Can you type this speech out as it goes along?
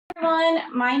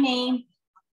everyone, my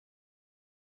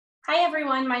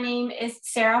name is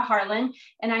Sarah Harlan,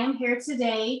 and I am here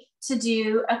today to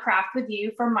do a craft with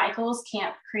you for Michael's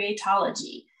Camp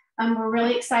Creatology. We're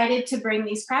really excited to bring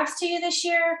these crafts to you this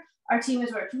year. Our team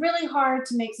has worked really hard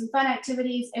to make some fun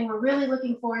activities, and we're really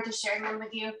looking forward to sharing them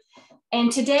with you.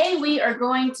 And today we are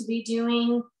going to be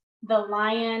doing the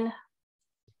lion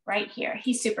right here.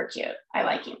 He's super cute. I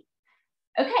like him.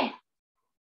 Okay,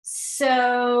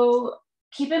 so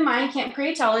keep in mind, Camp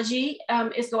Creatology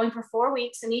is going for 4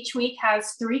 weeks, and each week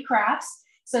has 3 crafts.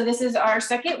 So this is our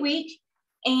second week,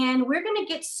 and we're going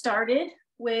to get started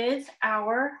with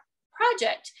our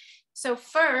project. So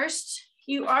first,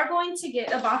 you are going to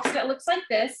get a box that looks like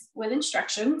this with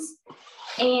instructions,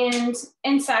 and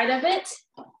inside of it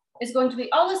is going to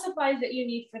be all the supplies that you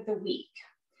need for the week.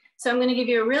 So I'm going to give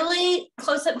you a really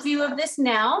close-up view of this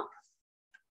now.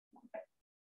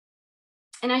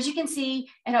 And as you can see,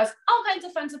 it has all kinds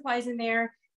of fun supplies in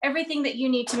there, everything that you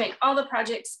need to make all the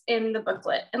projects in the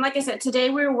booklet. And like I said, today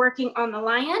we're working on the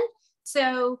lion.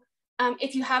 So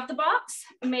if you have the box,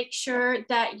 make sure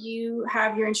that you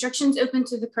have your instructions open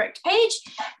to the correct page.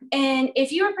 And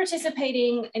if you are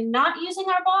participating and not using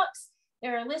our box,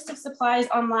 there are a list of supplies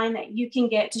online that you can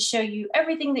get to show you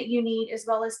everything that you need, as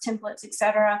well as templates,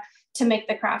 etc., to make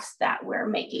the crafts that we're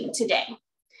making today.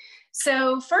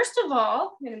 So first of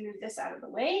all, I'm going to move this out of the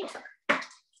way.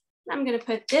 I'm going to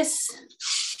put this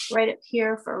right up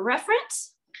here for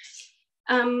reference.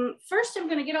 First, I'm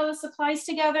going to get all the supplies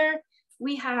together.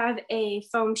 We have a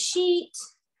foam sheet.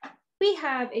 We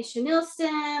have a chenille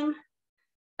stem,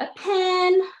 a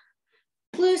pen,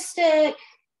 glue stick.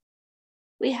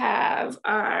 We have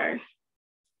our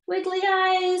wiggly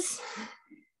eyes,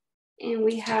 and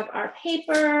we have our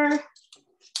paper,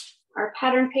 our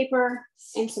pattern paper,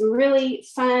 and some really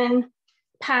fun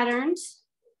patterns.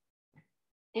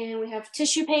 And we have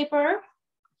tissue paper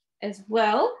as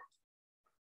well.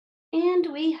 And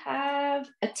we have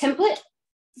a template.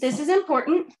 This is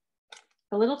important,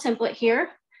 a little template here,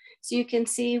 so you can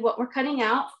see what we're cutting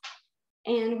out.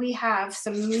 And we have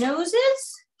some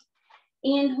noses,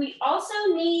 and we also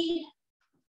need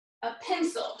a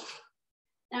pencil.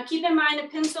 Now keep in mind, a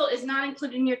pencil is not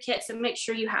included in your kit, so make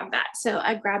sure you have that. So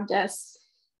I grabbed us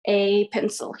a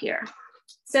pencil here.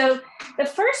 So the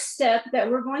first step that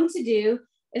we're going to do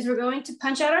is we're going to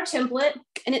punch out our template,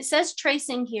 and it says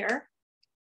tracing here.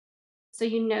 So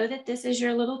you know that this is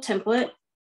your little template,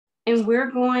 and we're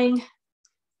going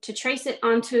to trace it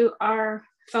onto our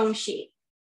foam sheet.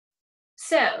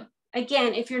 So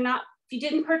again, if you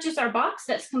didn't purchase our box,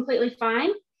 that's completely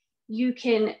fine. You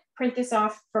can print this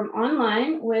off from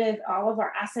online with all of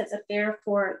our assets up there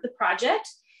for the project.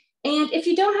 And if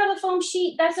you don't have a foam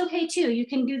sheet, that's okay too. You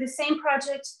can do the same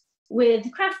project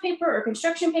with craft paper or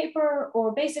construction paper,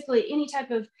 or basically any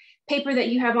type of paper that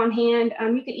you have on hand.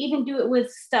 You can even do it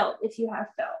with felt if you have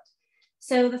felt.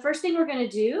 So the first thing we're going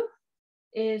to do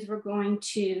is we're going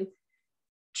to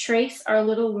trace our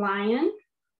little lion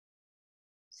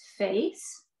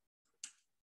face.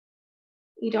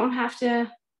 You don't have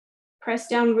to press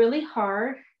down really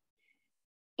hard.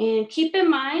 And keep in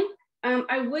mind,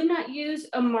 I would not use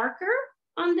a marker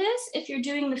on this if you're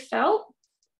doing the felt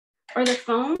or the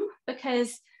foam,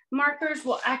 because markers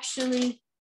will actually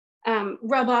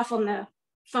rub off on the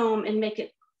foam and make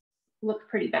it look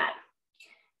pretty bad.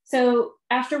 So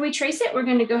after we trace it, we're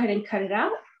going to go ahead and cut it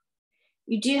out.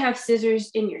 You do have scissors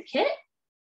in your kit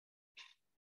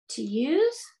to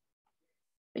use,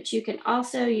 but you can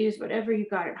also use whatever you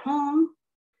got at home.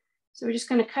 So we're just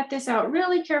going to cut this out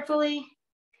really carefully.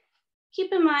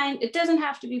 Keep in mind, it doesn't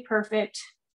have to be perfect.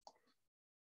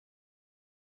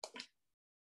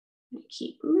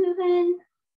 Keep moving.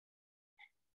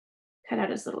 Cut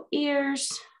out his little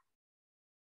ears.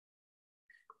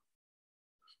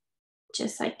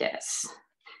 Just like this.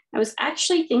 I was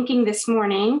actually thinking this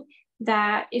morning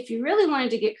that if you really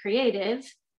wanted to get creative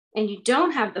and you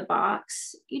don't have the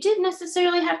box, you didn't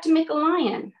necessarily have to make a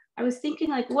lion. I was thinking,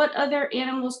 like, what other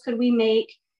animals could we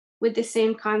make with the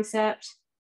same concept?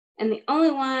 And the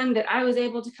only one that I was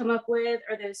able to come up with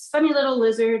are those funny little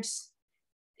lizards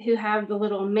who have the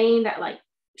little mane that like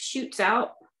shoots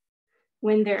out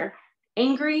when they're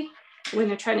angry, when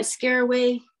they're trying to scare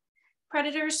away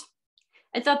predators.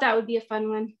 I thought that would be a fun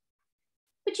one,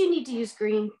 but you need to use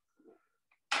green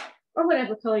or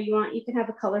whatever color you want. You can have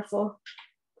a colorful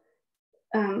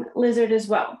lizard as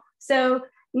well. So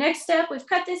next step, we've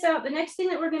cut this out. The next thing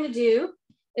that we're going to do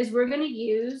is we're going to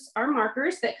use our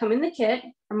markers that come in the kit,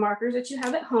 or markers that you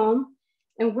have at home,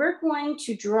 and we're going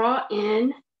to draw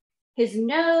in his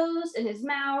nose and his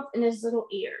mouth and his little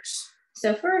ears.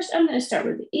 So first, I'm going to start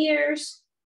with the ears.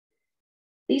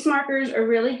 These markers are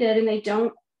really good and they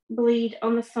don't bleed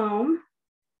on the foam.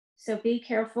 So be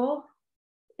careful.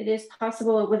 It is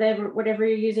possible whatever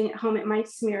you're using at home, it might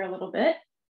smear a little bit.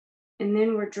 And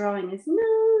then we're drawing his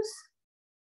nose.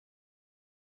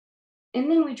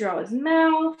 And then we draw his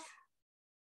mouth.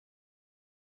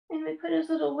 And we put his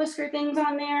little whisker things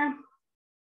on there.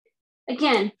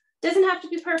 Again, doesn't have to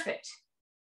be perfect.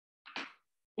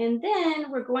 And then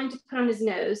we're going to put on his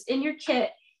nose. In your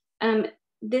kit,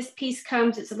 this piece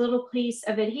comes, it's a little piece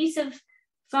of adhesive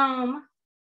foam,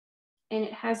 and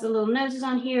it has the little noses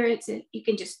on here. You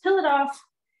can just peel it off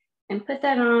and put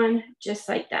that on just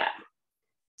like that.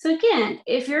 So again,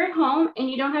 if you're at home and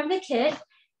you don't have the kit,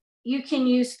 you can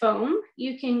use foam,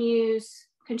 you can use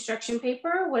construction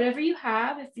paper, whatever you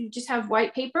have. If you just have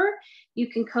white paper, you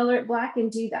can color it black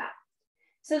and do that.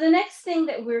 So the next thing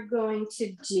that we're going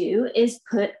to do is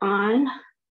put on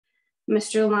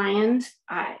Mr. Lion's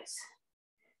eyes.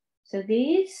 So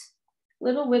these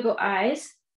little wiggle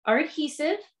eyes are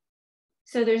adhesive.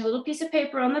 So there's a little piece of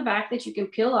paper on the back that you can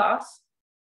peel off.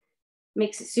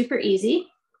 Makes it super easy.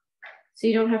 So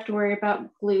you don't have to worry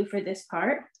about glue for this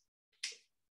part.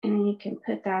 And then you can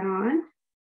put that on.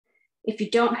 If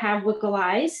you don't have wiggle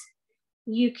eyes,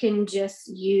 you can just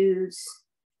use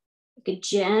like a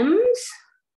gems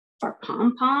or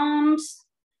pom-poms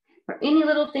or any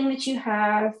little thing that you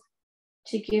have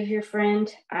to give your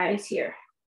friend eyes here.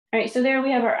 All right, so there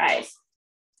we have our eyes.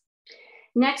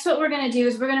 Next, what we're gonna do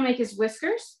is we're gonna make his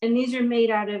whiskers, and these are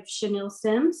made out of chenille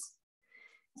stems.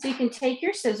 So you can take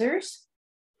your scissors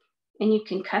and you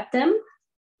can cut them.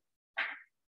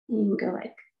 You can go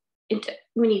like,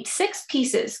 we need 6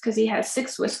 pieces because he has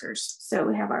 6 whiskers. So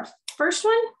we have our first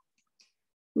one.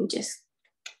 You just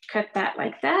cut that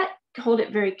like that. Hold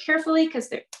it very carefully because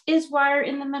there is wire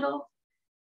in the middle.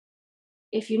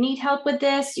 If you need help with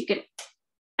this, you can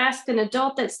ask an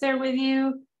adult that's there with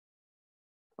you,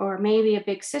 or maybe a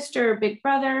big sister or big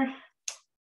brother,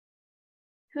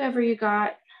 whoever you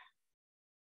got.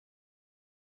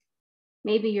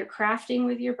 Maybe you're crafting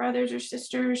with your brothers or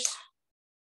sisters,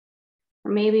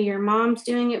 or maybe your mom's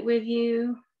doing it with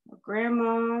you, or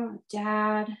grandma, or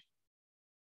dad.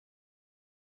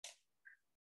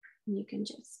 And you can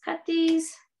just cut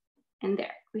these, and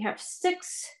there, we have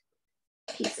 6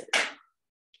 pieces.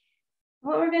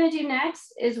 What we're gonna do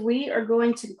next is we are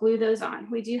going to glue those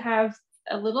on. We do have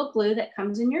a little glue that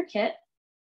comes in your kit.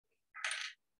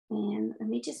 And let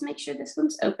me just make sure this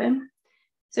one's open.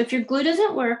 So if your glue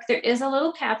doesn't work, there is a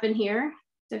little cap in here.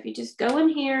 So if you just go in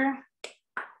here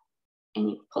and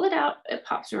you pull it out, it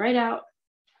pops right out.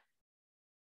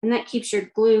 And that keeps your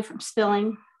glue from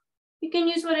spilling. You can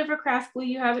use whatever craft glue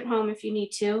you have at home if you need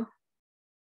to.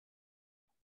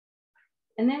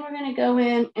 And then we're gonna go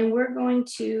in and we're going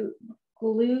to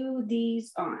glue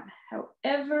these on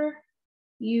however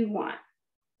you want.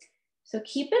 So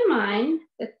keep in mind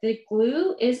that the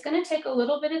glue is gonna take a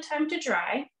little bit of time to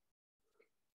dry.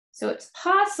 So it's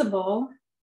possible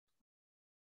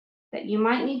that you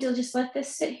might need to just let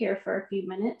this sit here for a few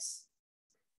minutes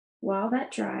while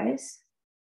that dries.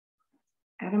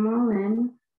 Add them all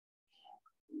in.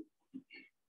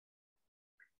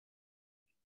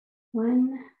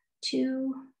 1,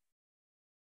 2,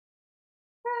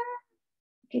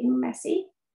 getting messy,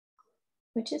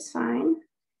 which is fine.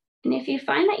 And if you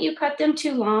find that you cut them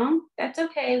too long, that's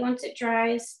okay. Once it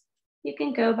dries, you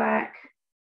can go back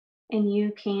and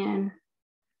you can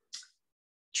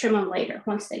trim them later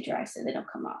once they dry so they don't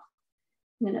come off.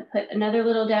 I'm gonna put another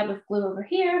little dab of glue over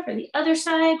here for the other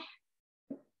side.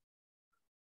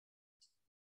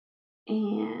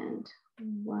 And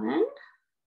 1,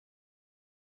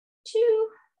 2,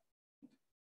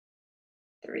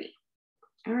 3.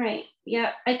 All right,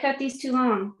 yeah, I cut these too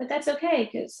long, but that's okay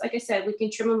because like I said, we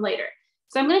can trim them later.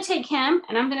 So I'm gonna take him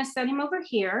and I'm gonna set him over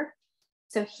here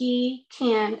so he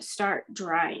can start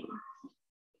drying.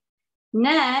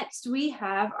 Next, we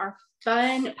have our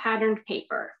fun patterned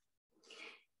paper.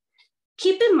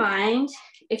 Keep in mind,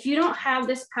 if you don't have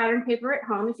this pattern paper at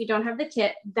home, if you don't have the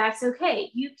kit, that's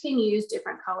okay. You can use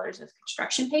different colors of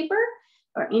construction paper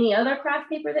or any other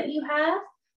craft paper that you have.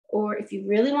 Or if you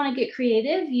really want to get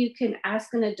creative, you can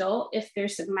ask an adult if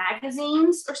there's some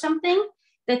magazines or something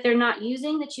that they're not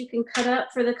using that you can cut up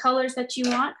for the colors that you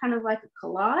want, kind of like a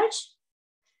collage.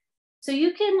 So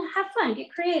you can have fun,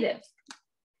 get creative.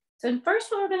 So first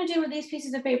what we're going to do with these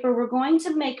pieces of paper, we're going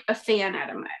to make a fan out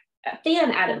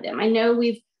of them. I know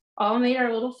we've all made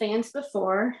our little fans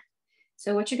before.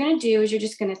 So what you're going to do is you're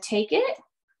just going to take it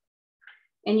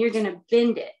and you're going to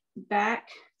bend it back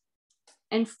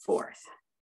and forth.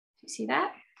 You see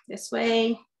that? This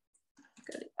way,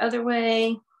 go the other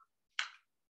way.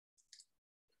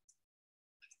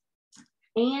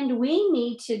 And we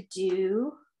need to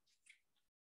do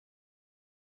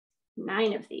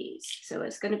 9 of these. So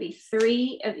it's going to be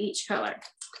 3 of each color.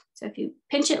 So if you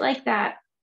pinch it like that,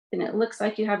 then it looks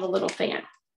like you have a little fan.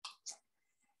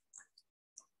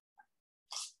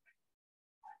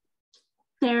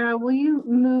 Sarah, will you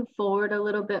move forward a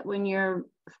little bit when you're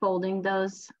folding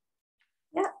those?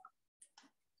 Yeah.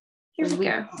 Here we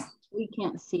go. We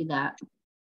can't see that.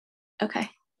 Okay.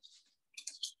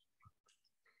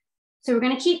 So we're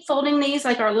going to keep folding these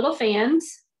like our little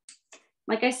fans.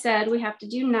 Like I said, we have to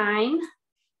do 9.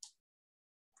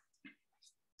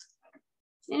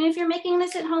 And if you're making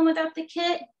this at home without the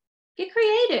kit, get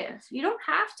creative. You don't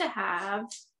have to have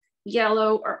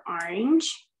yellow or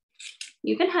orange.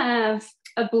 You can have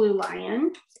a blue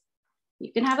lion.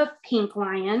 You can have a pink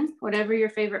lion, whatever your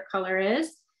favorite color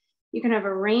is. You can have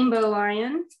a rainbow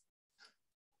lion.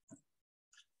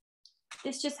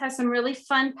 This just has some really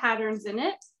fun patterns in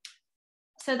it.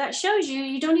 So that shows you,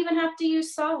 you don't even have to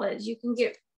use solids. You can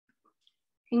get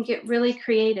really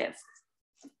creative.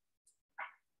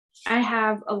 I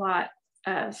have a lot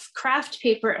of craft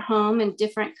paper at home in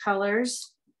different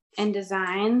colors and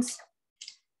designs.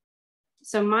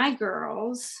 So my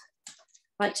girls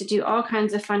like to do all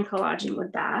kinds of fun collaging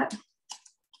with that.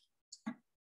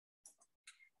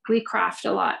 We craft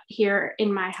a lot here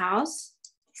in my house.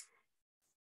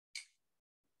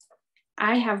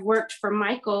 I have worked for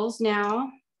Michaels now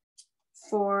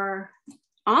for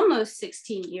almost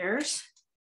 16 years,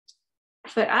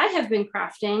 but I have been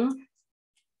crafting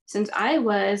since I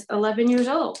was 11 years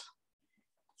old.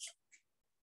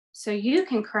 So you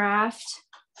can craft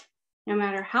no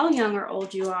matter how young or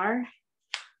old you are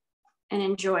and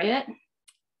enjoy it.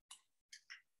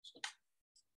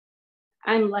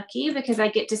 I'm lucky because I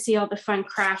get to see all the fun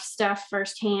craft stuff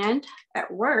firsthand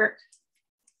at work.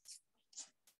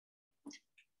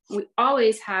 We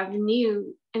always have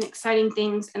new and exciting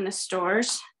things in the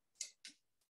stores.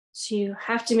 So you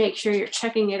have to make sure you're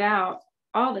checking it out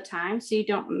all the time so you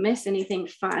don't miss anything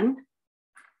fun.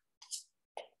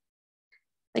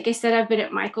 Like I said, I've been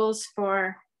at Michaels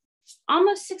for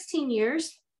almost 16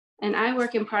 years, and I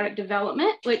work in product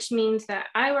development, which means that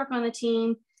I work on the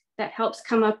team that helps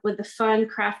come up with the fun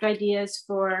craft ideas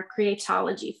for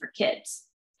Creatology for kids.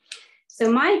 So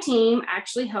my team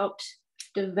actually helped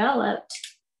develop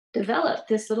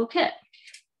this little kit.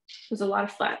 It was a lot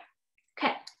of fun.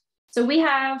 Okay, so we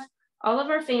have all of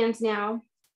our fans now,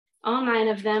 all 9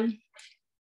 of them,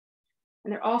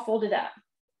 and they're all folded up.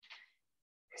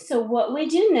 So what we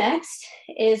do next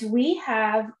is we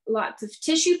have lots of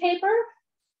tissue paper,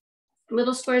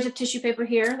 little squares of tissue paper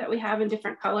here that we have in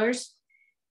different colors.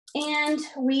 And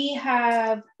we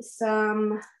have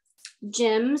some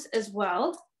gems as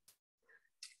well.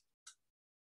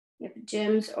 We have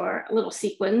gems or little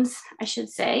sequins, I should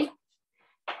say.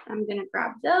 I'm gonna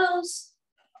grab those.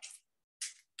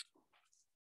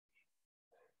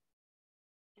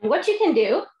 And what you can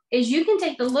do is you can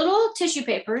take the little tissue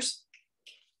papers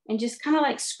and just kind of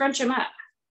like scrunch them up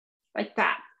like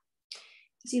that.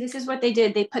 See, this is what they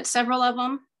did. They put several of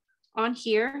them on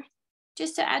here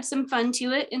just to add some fun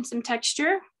to it and some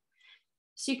texture.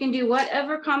 So you can do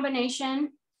whatever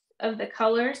combination of the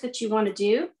colors that you want to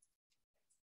do.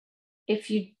 If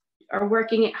you are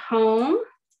working at home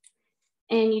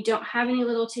and you don't have any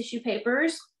little tissue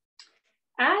papers,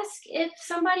 ask if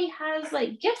somebody has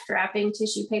like gift wrapping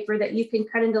tissue paper that you can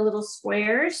cut into little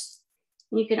squares.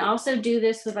 You can also do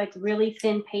this with like really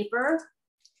thin paper,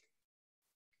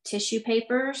 tissue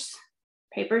papers,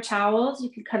 paper towels. You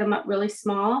can cut them up really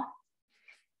small.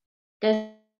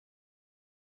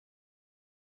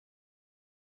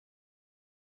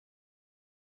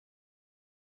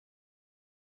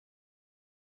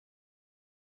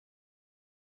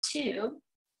 Too.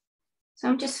 So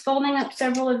I'm just folding up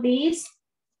several of these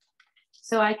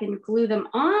so I can glue them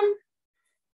on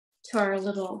to our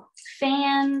little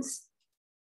fans.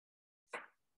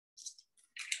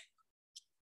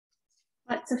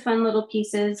 Lots of fun little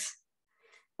pieces.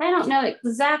 I don't know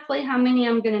exactly how many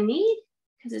I'm gonna need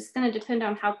because it's gonna depend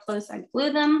on how close I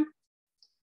glue them.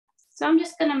 So I'm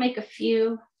just gonna make a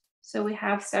few so we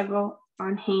have several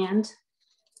on hand.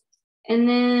 And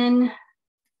then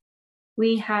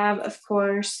we have, of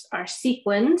course, our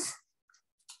sequins.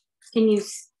 You can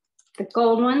use the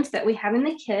gold ones that we have in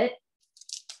the kit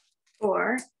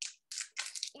or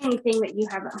anything that you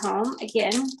have at home.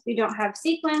 Again, if you don't have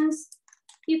sequins,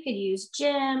 you could use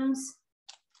gems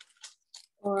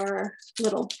or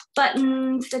little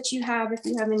buttons that you have if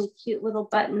you have any cute little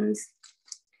buttons.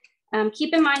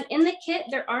 Keep in mind, in the kit,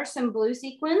 there are some blue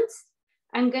sequins.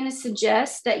 I'm going to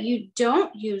suggest that you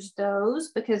don't use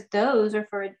those because those are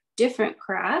for a different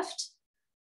craft.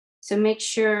 So make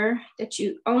sure that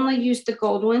you only use the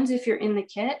gold ones if you're in the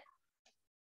kit.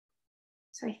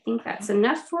 So I think that's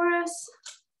enough for us.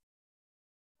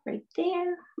 Right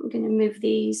there. I'm going to move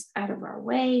these out of our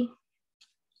way.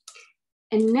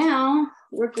 And now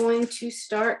we're going to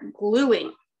start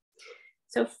gluing.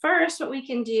 So first, what we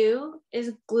can do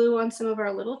is glue on some of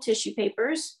our little tissue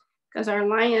papers because our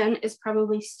lion is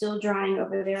probably still drying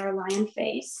over there, our lion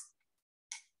face.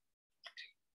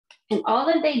 And all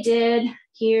that they did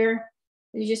here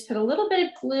is you just put a little bit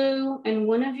of glue in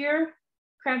one of your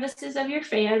crevices of your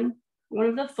fan, one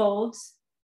of the folds.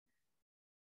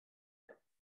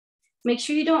 Make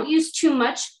sure you don't use too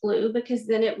much glue because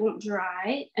then it won't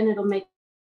dry and it'll make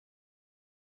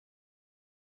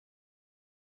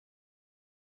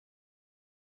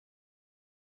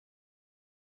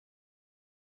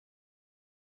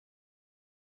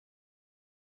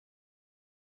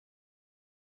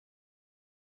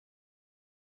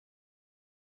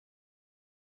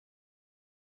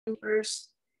first.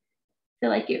 I feel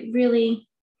like it really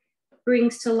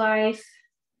brings to life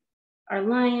our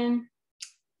lion.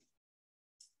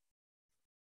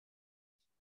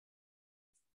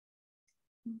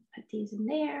 Put these in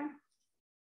there.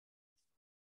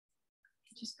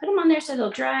 Just put them on there so they'll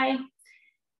dry.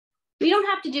 We don't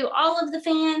have to do all of the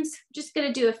fans, just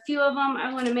gonna do a few of them.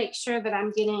 I wanna make sure that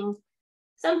I'm getting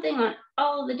something on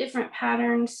all the different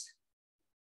patterns.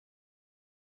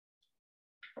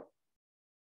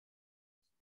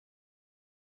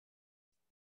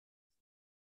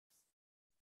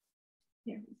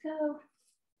 There we go.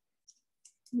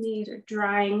 These are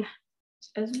drying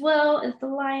as well as the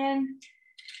lion.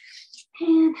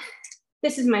 And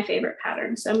this is my favorite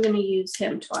pattern, so I'm going to use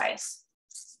him twice.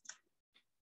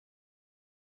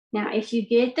 Now, if you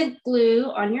get the glue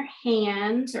on your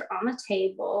hands or on the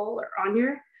table or on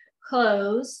your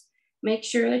clothes, make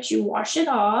sure that you wash it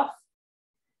off.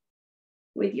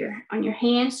 On your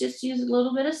hands, just use a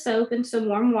little bit of soap and some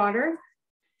warm water.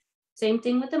 Same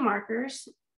thing with the markers.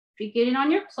 If you get it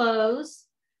on your clothes,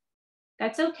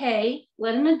 that's okay.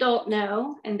 Let an adult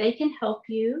know and they can help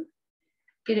you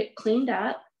get it cleaned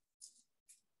up.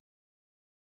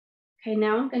 Okay,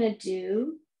 now I'm gonna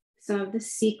do some of the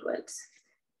sequins.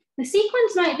 The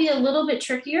sequins might be a little bit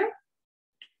trickier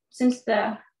since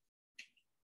the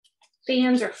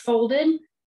fans are folded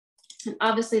and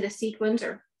obviously the sequins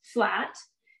are flat.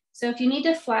 So if you need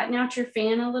to flatten out your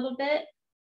fan a little bit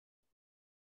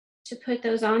to put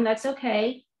those on, that's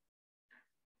okay.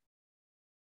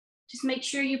 Just make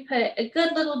sure you put a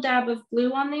good little dab of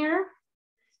glue on there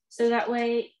so that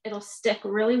way it'll stick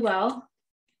really well.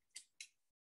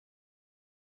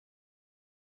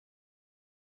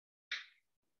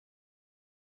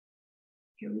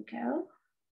 Here we go.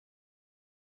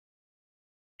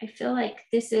 I feel like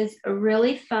this is a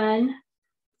really fun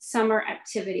summer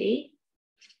activity.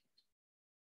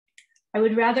 I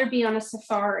would rather be on a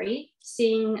safari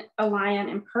seeing a lion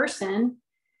in person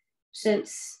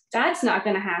since that's not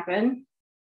going to happen.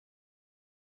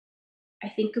 I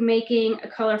think making a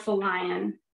colorful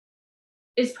lion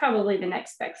is probably the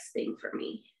next best thing for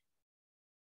me.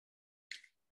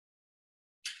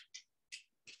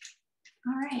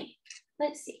 All right,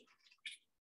 let's see.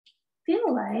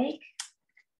 Feel like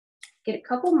get a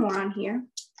couple more on here.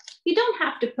 You don't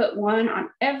have to put one on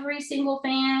every single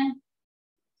fan,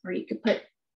 or you could put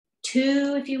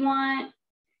 2 if you want.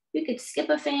 You could skip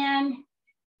a fan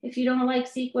if you don't like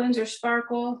sequins or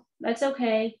sparkle, that's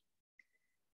okay.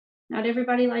 Not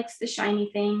everybody likes the shiny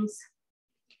things.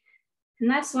 And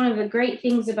that's one of the great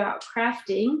things about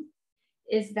crafting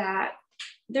is that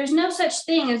there's no such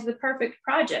thing as the perfect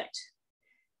project.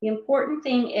 The important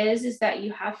thing is that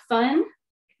you have fun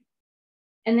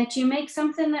and that you make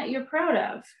something that you're proud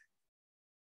of.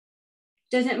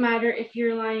 Doesn't matter if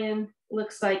your lion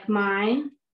looks like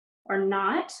mine or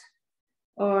not,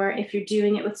 or if you're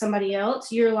doing it with somebody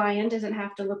else, your lion doesn't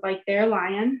have to look like their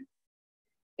lion.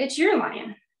 It's your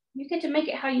lion. You get to make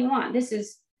it how you want. This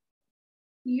is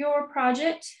your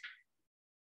project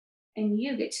and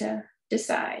you get to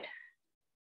decide.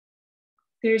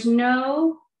 There's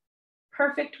no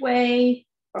perfect way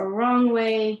or wrong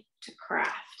way to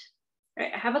craft. All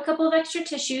right, I have a couple of extra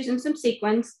tissues and some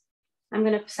sequins. I'm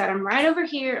gonna set them right over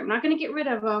here. I'm not gonna get rid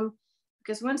of them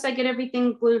because once I get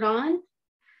everything glued on,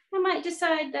 I might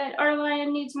decide that our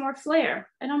lion needs more flair.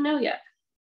 I don't know yet.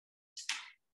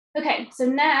 Okay, so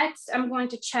next I'm going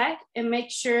to check and make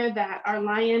sure that our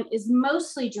lion is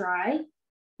mostly dry.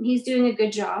 He's doing a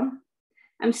good job.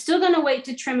 I'm still gonna wait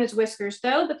to trim his whiskers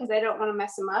though, because I don't wanna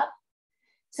mess him up.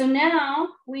 So now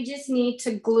we just need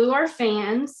to glue our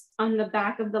fans on the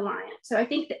back of the lion. So I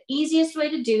think the easiest way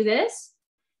to do this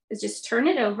is just turn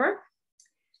it over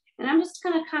And I'm just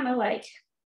gonna kind of like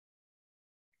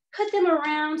put them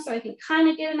around so I can kind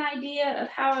of get an idea of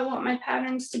how I want my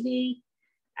patterns to be.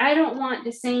 I don't want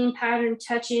the same pattern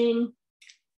touching,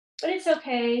 but it's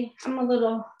okay. I'm a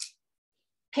little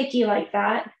picky like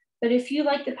that. But if you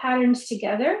like the patterns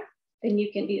together, then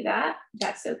you can do that.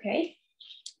 That's okay.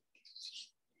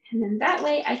 And then that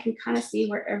way I can kind of see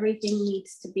where everything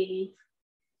needs to be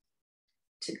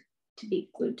to be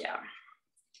glued down.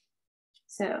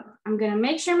 So I'm gonna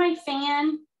make sure my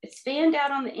fan is fanned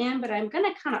out on the end, but I'm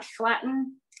gonna kind of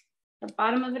flatten the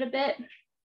bottom of it a bit.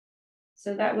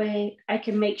 So that way I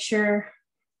can make sure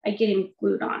I get him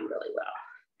glued on really well.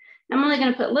 I'm only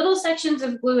gonna put little sections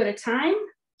of glue at a time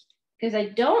because I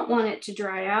don't want it to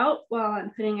dry out while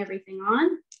I'm putting everything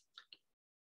on.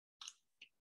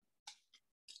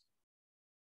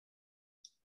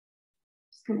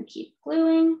 Just gonna keep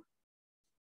gluing.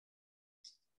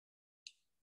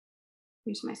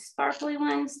 Here's my sparkly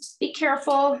ones. Just be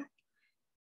careful.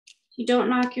 You don't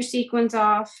knock your sequins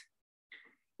off.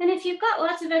 And if you've got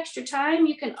lots of extra time,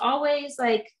 you can always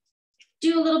like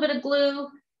do a little bit of glue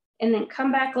and then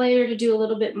come back later to do a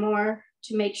little bit more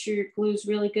to make sure your glue is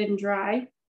really good and dry.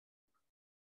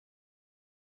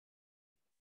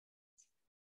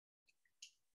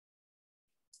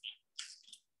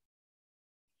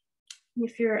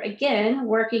 If you're, again,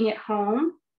 working at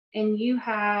home and you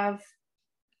have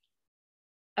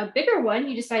a bigger one,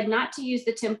 you decide not to use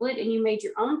the template and you made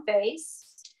your own face,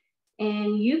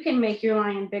 and you can make your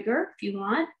lion bigger if you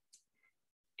want.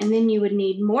 And then you would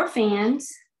need more fans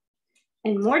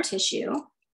and more tissue.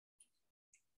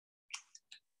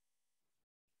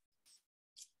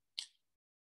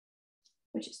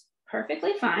 Which is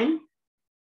perfectly fine.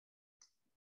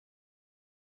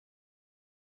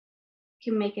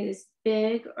 You can make it as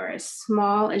big or as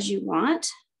small as you want.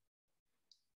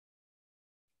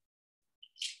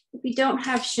 If you don't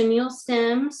have chenille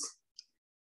stems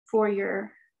for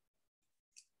your,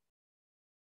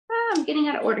 I'm getting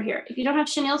out of order here. If you don't have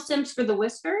chenille stems for the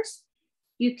whiskers,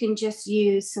 you can just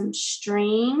use some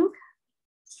string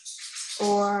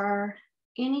or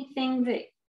anything that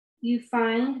you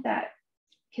find that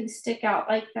can stick out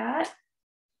like that.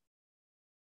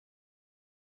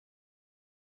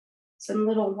 Some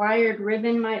little wired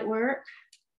ribbon might work.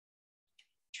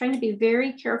 Trying to be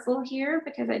very careful here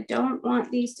because I don't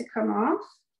want these to come off.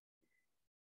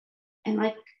 And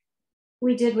like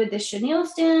we did with the chenille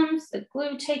stems, the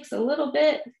glue takes a little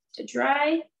bit to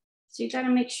dry. So you gotta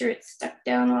make sure it's stuck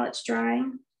down while it's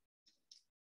drying.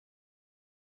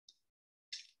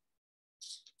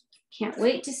 Can't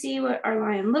wait to see what our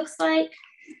lion looks like.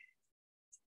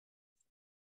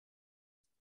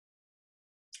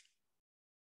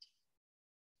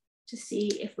 To see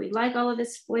if we like all of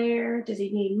this flare. Does he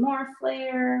need more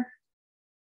flare?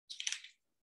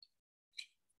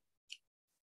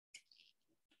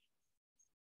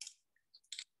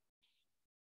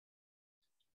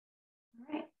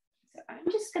 All right, so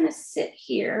I'm just gonna sit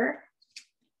here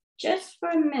just for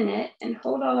a minute and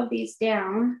hold all of these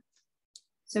down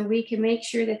so we can make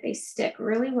sure that they stick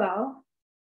really well.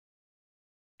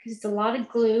 Because it's a lot of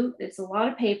glue, it's a lot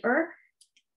of paper.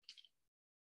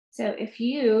 So if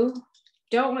you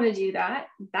don't want to do that,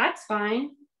 that's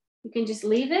fine. You can just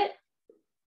leave it,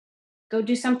 go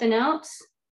do something else,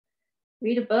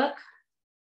 read a book,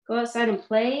 go outside and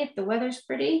play if the weather's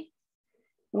pretty,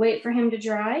 wait for him to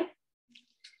dry.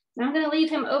 Now I'm going to leave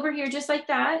him over here just like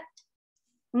that.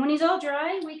 And when he's all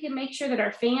dry, we can make sure that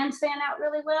our fans fan out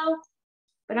really well.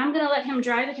 But I'm going to let him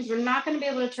dry because we're not going to be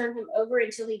able to turn him over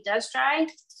until he does dry.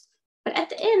 But at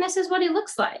the end, this is what he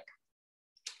looks like.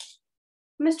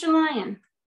 Mr. Lion.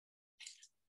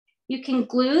 You can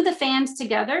glue the fans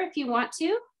together if you want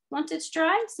to, once it's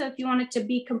dry. So if you want it to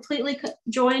be completely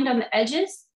joined on the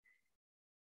edges.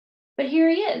 But here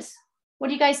he is. What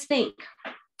do you guys think?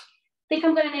 I think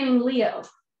I'm gonna name him Leo.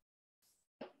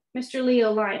 Mr.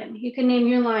 Leo Lion. You can name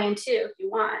your lion too if you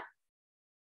want.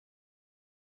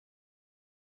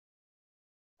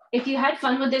 If you had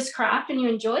fun with this craft and you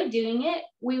enjoyed doing it,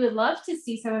 we would love to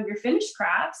see some of your finished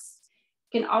crafts.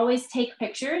 You can always take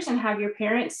pictures and have your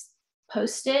parents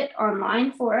post it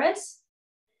online for us.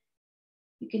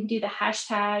 You can do the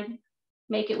hashtag,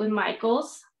 make it with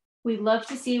Michaels. We love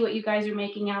to see what you guys are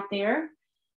making out there.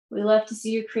 We love to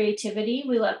see your creativity.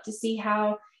 We love to see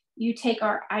how you take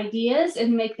our ideas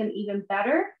and make them even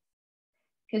better,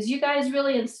 because you guys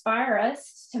really inspire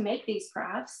us to make these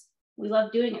crafts. We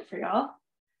love doing it for y'all.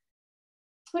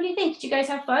 What do you think? Did you guys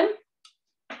have fun?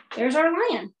 There's our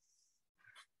lion.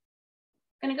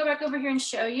 I'm gonna go back over here and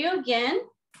show you again.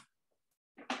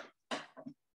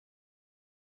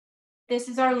 This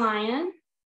is our lion.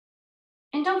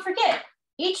 And don't forget,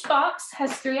 each box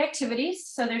has 3 activities.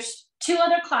 So there's 2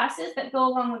 other classes that go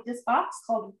along with this box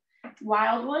called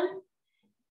Wild One.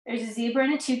 There's a zebra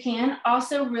and a toucan,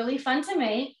 also really fun to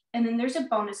make. And then there's a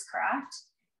bonus craft.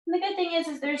 And the good thing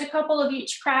is there's a couple of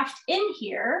each craft in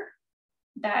here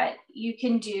that you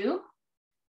can do.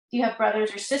 If you have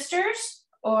brothers or sisters,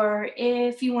 or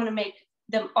if you want to make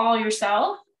them all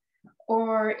yourself,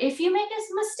 or if you make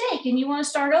a mistake and you want to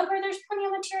start over, there's plenty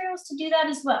of materials to do that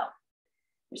as well.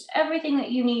 There's everything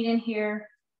that you need in here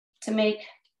to make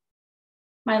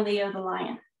my Leo the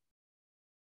lion.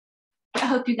 I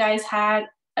hope you guys had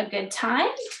a good time,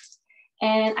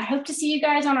 and I hope to see you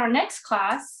guys on our next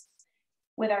class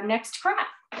with our next craft.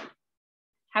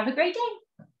 Have a great day.